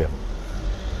Mulića.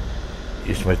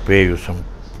 Ismet Peju sam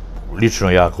lično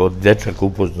jako od dečaka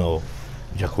upoznao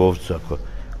Đakovca,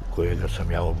 kojega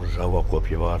sam ja obožavao kao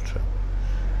pjevača.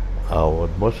 A od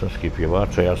bosanskih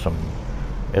pjevača ja sam,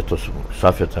 eto,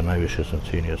 Safeta najviše sam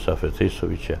cijenio, Safeta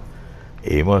Isovića.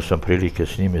 I imao sam prilike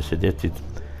s njime sedjeti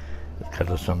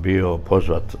kada sam bio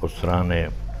pozvat od strane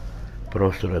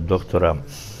profesora doktora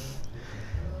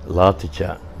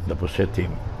Latića da posjetim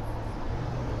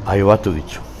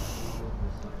Ajovatoviću.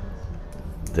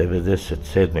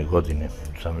 1997. godine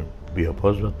sam bio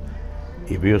pozvat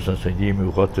i bio sam sa njim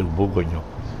u hotelu Bugonju.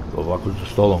 Ovako za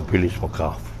stolom pili smo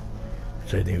kafu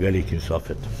sa jednim velikim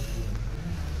Safetom.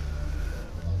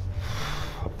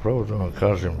 A pravo da vam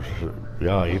kažem,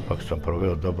 ja ipak sam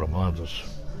proveo dobro mladost,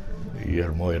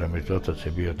 jer moj rametotac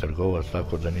je bio trgovac,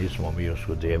 tako da nismo mi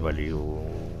oskudevali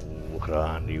u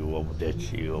hrani, u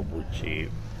obući, u obući.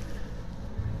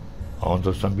 A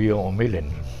onda sam bio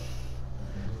omiljen.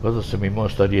 Kada sam imao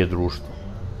starije društvo.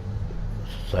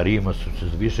 Sa starijima sam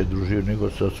se više družio nego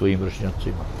sa svojim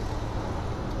vršnjacima.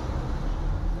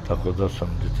 Tako da sam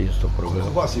djetinjstvo proveo.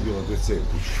 Koliko vas je bilo djece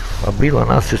u kući? Pa bilo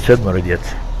nas je 7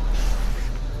 djece.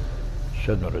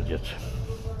 7 djece.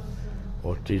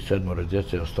 Od tih 7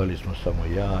 djece ostali smo samo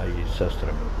ja i sestra.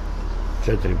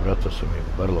 4 brata su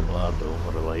mi vrlo mlado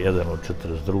umrla. Jedan u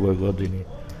 42. godini,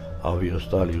 a ovi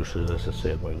ostali u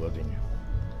 67. godini.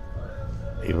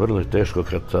 I vrlo je teško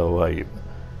kad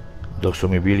dok su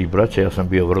mi bili braća, ja sam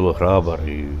bio vrlo hrabar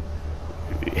i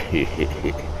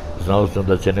znao sam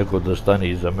da će neko da stane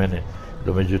iza mene.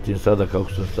 No, međutim, sada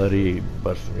kako sam stariji,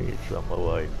 baš nisam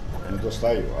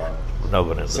Nedostaju,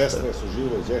 a? Sestre su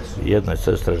žive, gdje su? Jedna je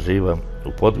sestra živa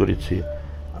u Podgorici,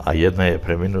 a jedna je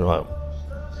preminula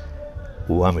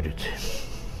u Americi.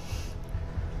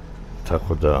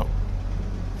 Tako da...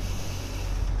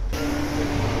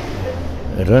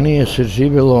 Ranije se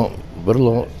živjelo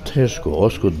vrlo teško,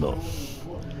 oskudno.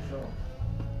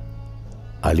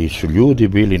 Ali su ljudi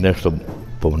bili nešto,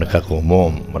 po nekakvom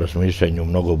mom razmišljanju,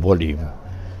 mnogo boljim.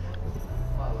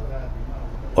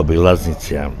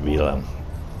 Obilaznica bila,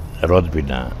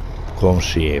 rodbina,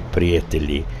 komšije,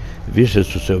 prijatelji. Više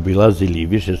su se obilazili i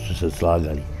više su se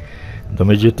slagali. No,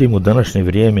 međutim, u današnje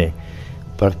vrijeme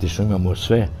praktično imamo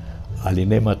sve, ali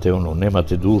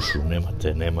nemate dušu,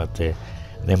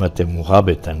 nemate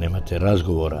muhabeta, nemate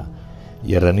razgovora,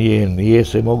 Jer ranije nije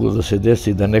se moglo da se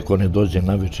desi da neko ne dođe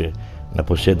naveče na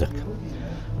posjedak.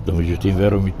 Međutim,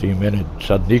 verujte i mene,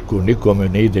 sad nikome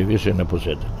ne ide više na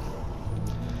posjedak.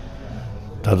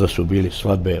 Tada su bili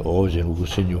svadbe ovdje u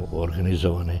Gusinju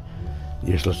organizovane.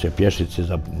 Išlo se pješice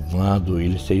za mladu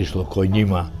ili se išlo kod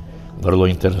njima. Vrlo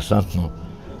interesantno.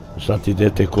 Sad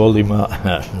idete kolima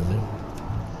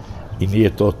i nije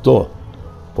to.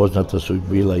 Poznata su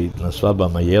bila i na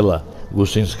svadbama jela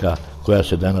gusinska, koja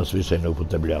se danas više ne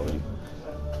upotrebljavaju.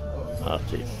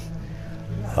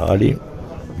 Ali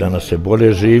danas se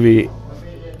bolje živi,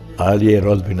 ali je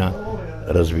rodbina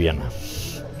razvijena.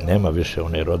 Nema više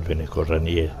one rodbine ko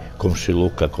ranije,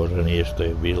 komšiluka ko ranije što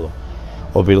je bilo.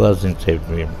 Obilaznice,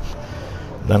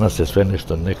 danas je sve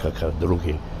nešto nekakav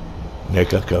drugi,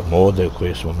 nekakav model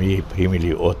koje smo mi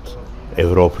primili od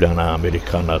Evropljana,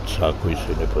 Amerikanaca koji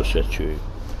se ne posjećuju.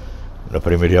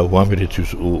 Naprimjer, ja u Americi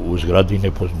u zgradi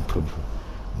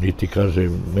niti kaže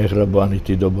mehraba,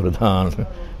 niti dobar dan,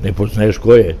 ne poznaješ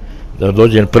ko je. Da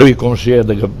dođe prvi komšija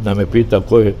da me pita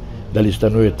ko je, da li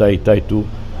stanuje taj i taj tu,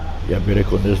 ja bih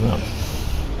rekao ne znam.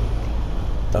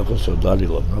 Tako se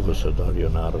odalilo, mnogo se odalio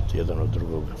narod jedan od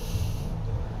drugoga.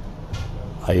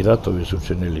 A i ratovi su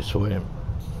činili svoje,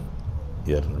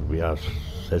 jer ja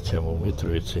sećam u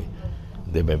Mitrovici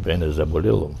gde me mene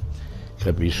zaboljelo,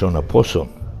 kad bi išao na posao,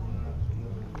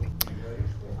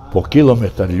 po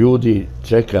kilometar ljudi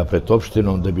čeka pred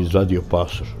opštinom da bi izvadio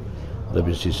pasoš, da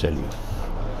bi se iselio.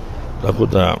 Tako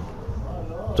da,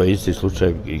 to je isti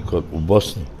slučaj i u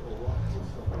Bosni.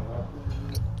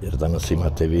 Jer danas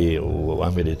imate vi u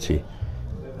Americi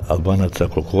Albanaca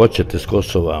koliko hoćete s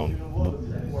Kosova,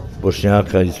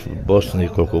 Bošnjaka iz Bosne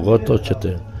koliko god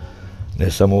hoćete,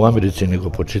 ne samo u Americi, nego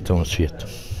po čitavom svijetu.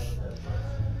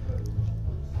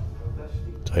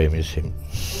 To je, mislim...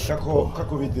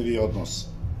 Kako vidite vi odnos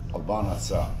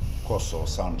Albanaca, Kosovo,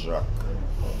 Sandžak,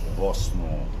 Bosnu?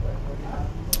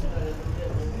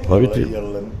 Pa vidite...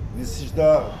 Misliš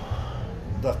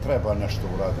da treba nešto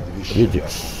uraditi više da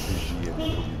se bliži jednim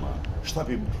drugima?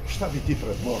 Šta bi ti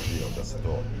predložio da se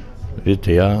to...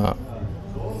 Vidite, ja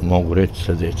mogu reći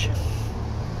sljedeće.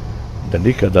 Da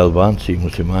nikada Albanci i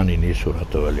muslimani nisu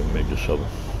ratovali među sobom.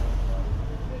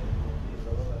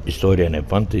 Istorija ne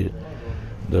pamti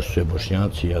da su se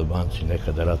Bošnjaci i Albanci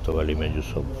nekada ratovali među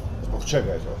sobom. Zbog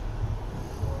čega je to?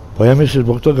 Pa ja mislim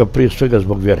zbog toga, prije svega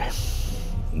zbog vjere.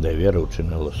 Da je vjera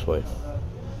učinila svoje.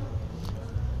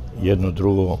 Jedno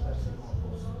drugo,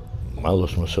 malo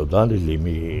smo se odalili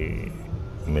mi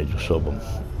među sobom.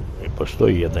 I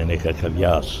postoji jedan nekakav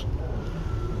jaz.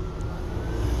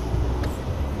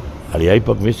 Ali ja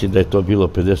ipak mislim da je to bilo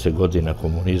 50 godina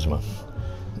komunizma,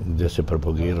 gdje se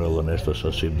propagiralo nešto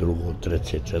sasvim drugo,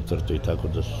 treće, četvrto i tako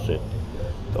da su se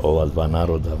ova dva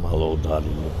naroda malo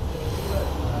udalili.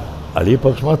 Ali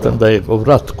ipak smatram da je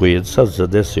rat koji je sad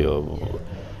zadesio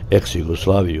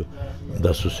ex-Jugoslaviju,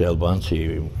 da su se Albanci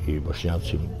i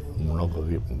Bošnjaci mnogo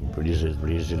bliže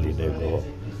zbližili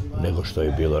nego što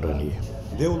je bilo ranije.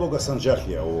 Gdje je uloga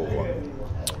Sandžakija u ovom?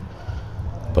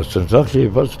 Pa Sandžakija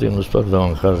je pozitivna stvar da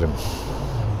vam kažem.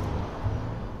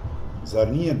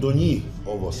 Zar nije do njih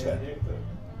ovo sve?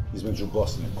 Između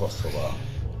Bosne, Kosova?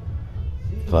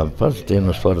 Pa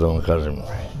pozitivna stvar da vam kažem.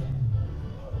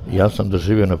 Ja sam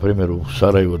doživio, na primjer, u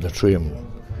Sarajevu da čujem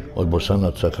od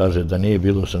Bosanaca kaže da nije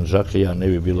bilo Sandžakija, ne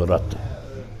bi bilo rata.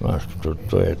 Znaš,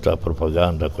 to je ta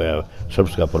propaganda koja,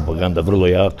 srpska propaganda, vrlo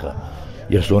jaka,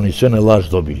 jer su oni sve na laž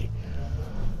dobili.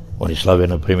 Oni slave,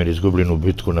 na primjer, izgubljenu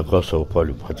bitku na Kosovo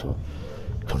polju, pa to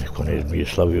niko nije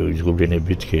slavio izgubljene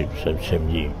bitke, sem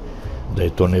njih, da je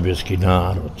to nebeski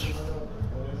narod,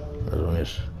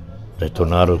 razumiješ, da je to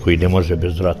narod koji ne može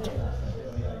bez rata.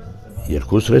 Jer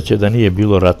ku sreće da nije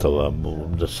bilo ratova,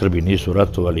 da Srbi nisu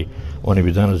ratovali, oni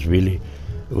bi danas bili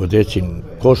vodeći,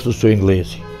 ko što su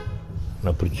Englezi.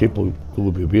 Na principu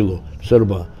tu bi bilo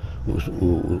Srba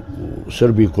u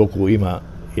Srbiji koliko ima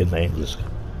jedna Engleska.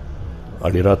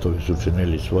 Ali ratovi su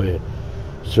činili svoje,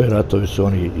 sve ratove su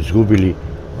oni izgubili,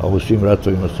 a u svim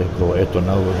ratovima se kao eto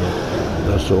navodno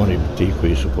da su oni ti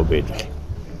koji su pobedili.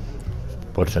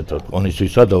 Počnete od... Oni su i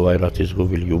sada ovaj rat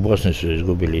izgubili, i u Bosni su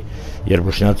izgubili, jer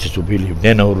Bošnjaci su bili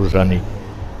nenaoružani,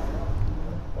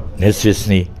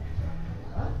 nesvjesni.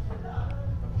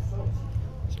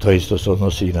 To isto se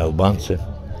odnosi i na Albance,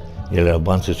 jer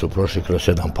Albanci su prošli kroz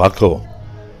 7 pakova.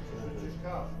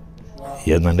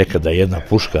 Nekada jedna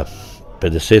puška,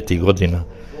 50. godina,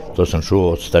 to sam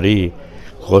čuo od stariji,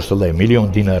 koštala je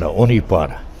 1.000.000 dinara, onih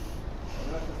para.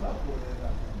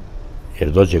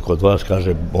 Jer dođe kod vas,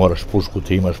 kaže, moraš pušku,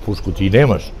 ti imaš pušku, ti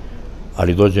nemaš.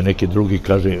 Ali dođe neki drugi,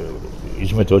 kaže,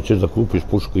 izmete, hoćeš da kupiš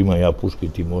pušku, imam ja pušku i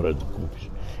ti moraš da kupiš.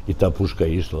 I ta puška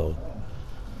je išla od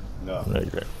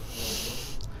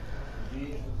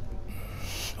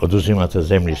Oduzimate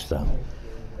zemljišta.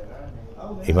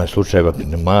 Ima slučajeva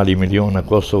mali milion na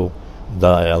Kosovu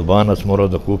da je Albanac morao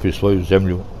da kupi svoju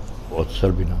zemlju od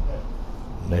Srbina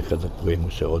nekada koje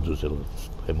mu se oduzelo,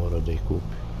 koje je morao da ih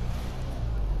kupi.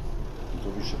 To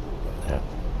više puta.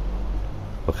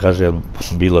 Pa kaže,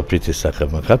 bilo pritisaka.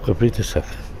 Ma kako je pritisak?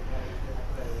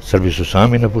 Srbi su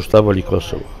sami napuštavali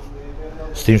Kosovo.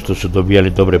 S tim što su dobijali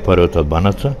dobre pare od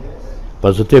Albanaca,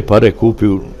 pa za te pare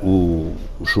kupio u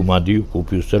Šumadiju,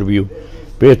 kupio u Srbiju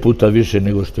 5 puta više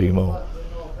nego što je imao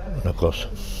na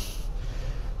Kosovu.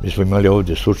 Mi smo imali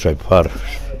ovdje slučaj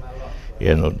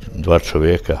dva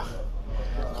čovjeka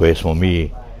koje smo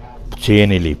mi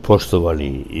cijenili,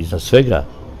 poštovali, iznad svega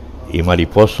imali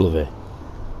poslove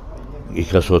i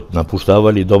kad su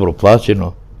napuštavali dobro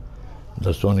plaćeno,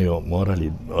 da su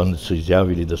oni su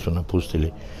izjavili da su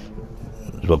napustili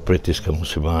zbog pritiska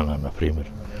muslimana, na primjer.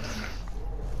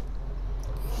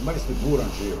 Imali ste buran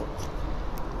život,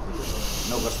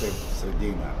 mnogo ste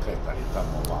sredina kretali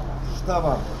tamo ovamo.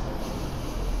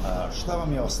 Šta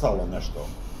vam je ostalo nešto?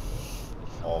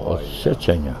 Od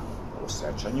sećanja. U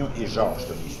sećanju i žao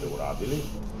što niste uradili.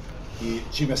 I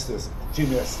čime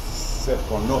se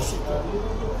ponosite?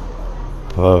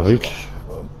 Pa vidiš,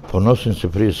 ponosim se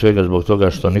prije svega zbog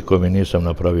toga što nikome nisam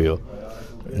napravio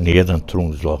ni jedan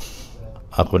trun zlo.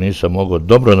 Ako nisam mogao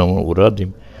dobro da mu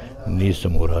uradim,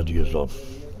 nisam uradio zlo.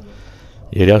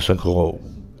 Jer ja sam,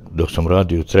 dok sam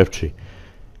radio u Trepči,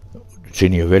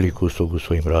 činio veliku uslugu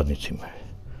svojim radnicima.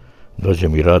 Dođe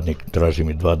mi radnik, traži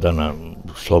mi 2 dana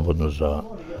slobodno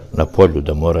na polju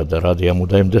da mora da radi, ja mu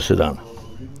dajem 10 dana.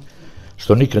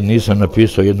 Što nikad nisam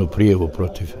napisao jednu prijavu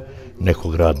protiv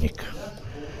nekog radnika.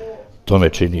 To me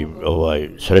čini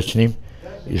srećnim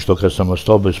i što kad sam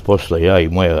ostao bez posla, ja i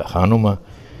moja hanuma,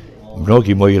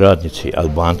 mnogi moji radnici,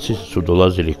 Albanci, su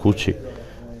dolazili kući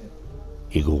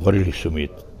i govorili su mi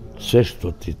sve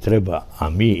što ti treba, a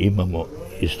mi imamo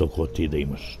isto ko ti da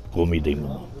imaš, ko mi da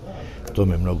imamo. To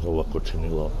me mnogo ovako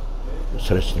činilo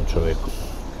srećnim čovjekom.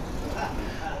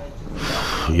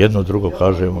 Jedno drugo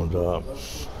kažemo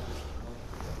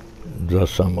da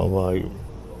sam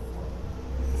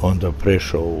onda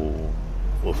prešao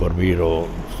formirao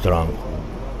stranku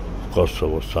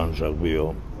Kosovo, Sandžak,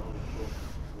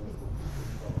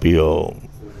 bio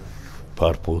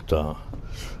par puta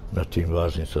na tim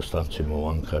važnim sastancima u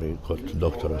Ankari kod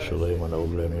doktora Sulejmana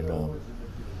Ugljanina.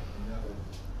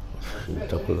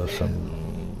 Tako da sam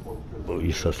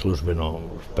išao službeno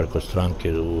preko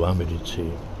stranke u Americi,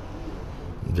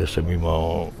 gdje sam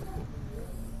imao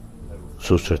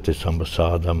susrete s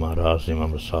ambasadama, raznim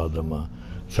ambasadama,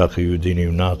 čak i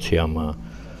Ujedinjenim nacijama,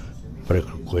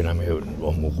 koji nam je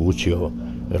omogućio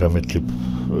rahmetli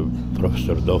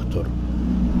profesor doktor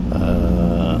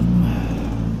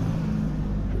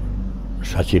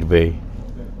Šakir Bey.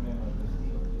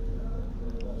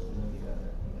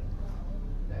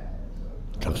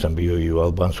 Čak sam bio i u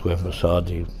albanskoj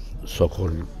ambasadi, Sokol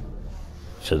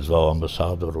se zvao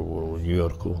ambasador u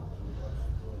Njujorku,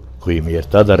 koji mi je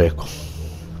tada rekao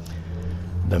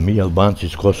da mi Albanci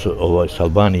s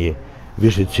Albanije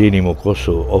više cijenimo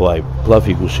Kosovo,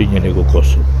 plavi gusinje nego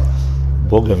Kosovo.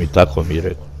 Boga mi tako mi je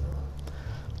rekao.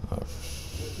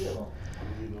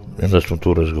 Onda smo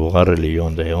tu razgovarali i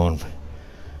onda je on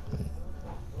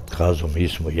kazao, mi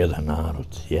smo jedan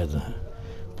narod,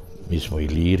 mi smo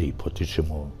Iliri,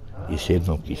 potičemo iz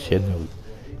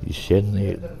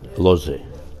jedne loze.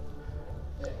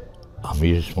 A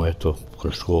mi smo,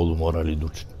 kroz školu morali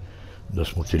da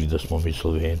smo učili da smo mi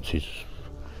Slovenci.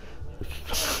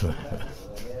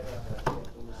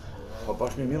 Pa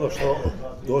baš mi je milo što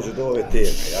dođe do ove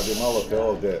teme. Ja bi malo te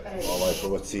ovdje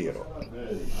provocirao.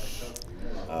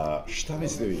 Šta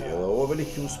mislite vi, je li ovo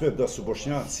veliki uspjeh da su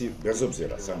Bošnjaci, bez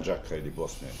obzira Sandžaka ili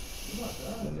Bosne,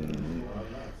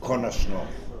 konačno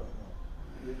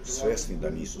svjesni da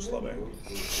nisu Slaveni?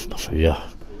 Ja.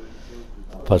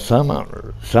 Pa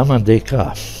sama DK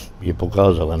je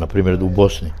pokazala, na primjer, u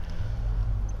Bosni.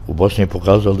 U Bosni je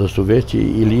pokazala da su veći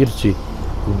Ilirci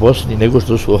u Bosni nego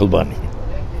što su u Albaniji.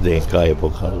 DNK je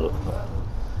pokazala.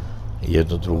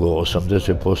 Jedno drugo,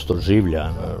 80% življa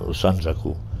u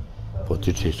Sandžaku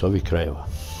potiče iz ovih krajeva.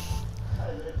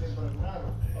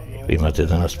 Imate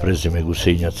danas prezime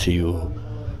Gusinjaci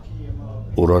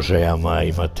u Rožajama,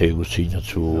 imate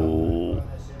Gusinjac u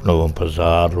Novom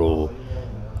Pazaru,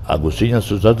 a Gusinjac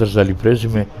su zadržali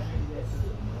prezime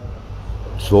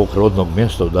svog rodnog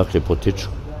mjesta odakle potiču.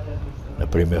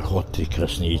 Naprimjer, Hoti,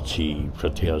 Krasnići, što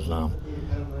ti ja znam.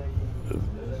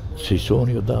 Svi su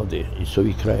oni odavde, iz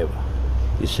ovih krajeva.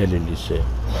 Iselili se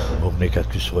zbog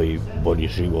nekakvih svojih boljih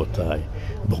života,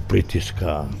 zbog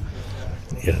pritiska,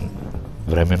 Jer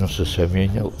vremenom se sve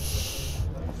mijenjalo.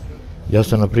 Ja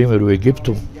sam, na primjer, u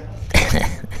Egiptu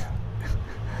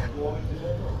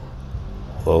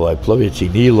ploveći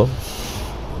Nilom,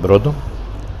 brodom,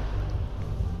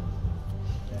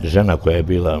 žena koja je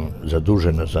bila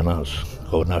zadužena za nas,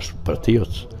 kao naš pratioc,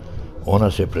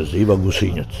 ona se preziva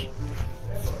Gusinjac,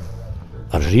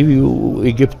 a živi u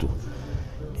Egiptu.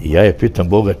 I ja je pitam,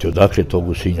 Bogati, odakle je to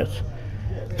Gusinjac?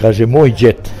 Kaže, moj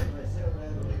džet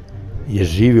je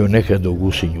živio nekada u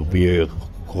Gusinju, bio je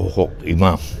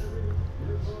imam.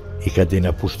 I kad je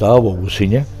napuštavao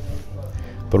Gusinje,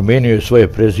 promijenio je svoje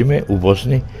prezime u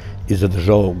Bosni i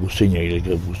zadržao Gusinja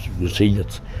ili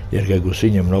Gusinjac, jer ga je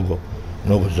Gusinje mnogo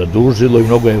zadužilo i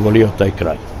mnogo je volio taj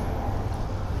kraj.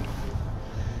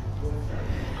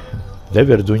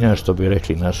 Dever Dunja, što bi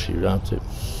rekli naši, znate.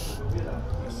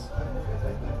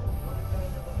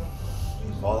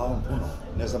 Hvala vam puno.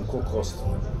 Ne znam koliko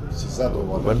si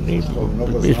zadovoljan.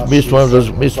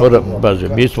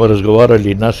 Mi smo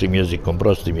razgovarali našim jezikom,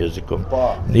 prostim jezikom.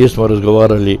 Nismo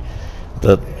razgovarali,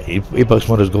 ipak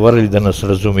smo razgovarali da nas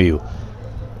razumiju.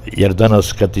 Jer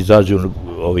danas kad izađu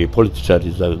ovi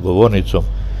političari za govornicom,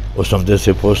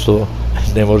 80%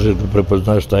 ne može da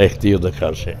prepozna šta je htio da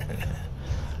kaže.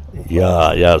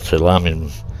 Ja selamim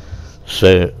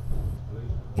sve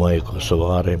moje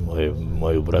Kosovare,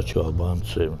 moju braću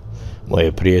Albance,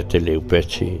 moje prijatelje u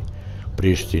Peći,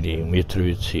 Prištini,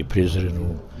 Mitrovici,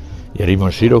 Prizrenu, jer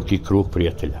imam široki krug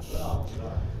prijatelja.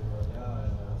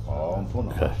 Hvala vam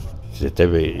puno. Za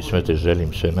tebe i sve te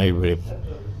želim sve najbolje.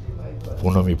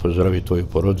 Puno mi pozdravi tvoju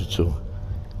porodicu,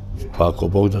 pa ako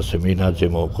Bog da se mi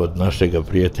nađemo kod našega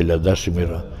prijatelja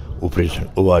Dašimira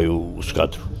u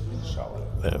Skadru.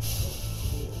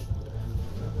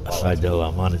 Hajde,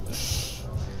 Allah, manet.